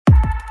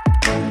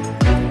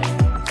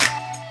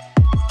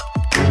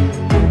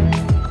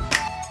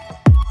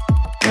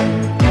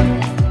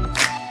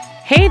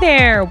Hey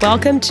there,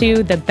 welcome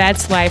to the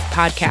Bet's Life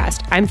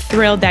podcast. I'm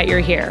thrilled that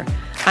you're here.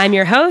 I'm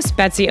your host,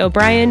 Betsy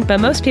O'Brien, but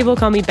most people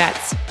call me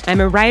Bets.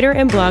 I'm a writer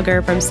and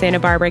blogger from Santa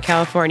Barbara,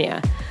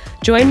 California.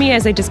 Join me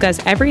as I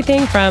discuss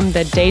everything from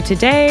the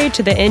day-to-day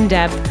to the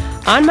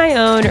in-depth on my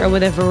own or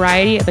with a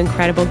variety of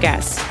incredible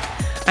guests.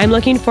 I'm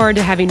looking forward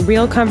to having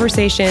real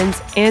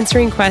conversations,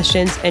 answering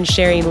questions, and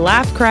sharing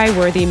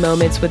laugh-cry-worthy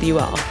moments with you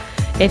all.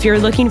 If you're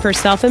looking for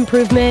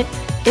self-improvement,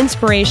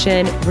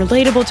 inspiration,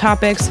 relatable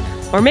topics,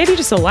 or maybe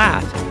just a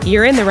laugh,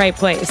 you're in the right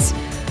place.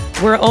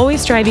 We're always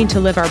striving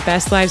to live our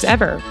best lives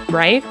ever,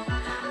 right?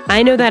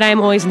 I know that I'm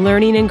always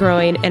learning and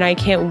growing, and I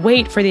can't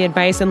wait for the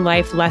advice and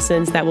life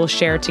lessons that we'll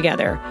share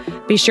together.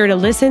 Be sure to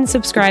listen,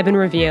 subscribe, and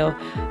review.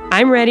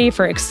 I'm ready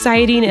for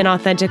exciting and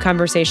authentic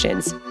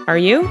conversations. Are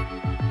you?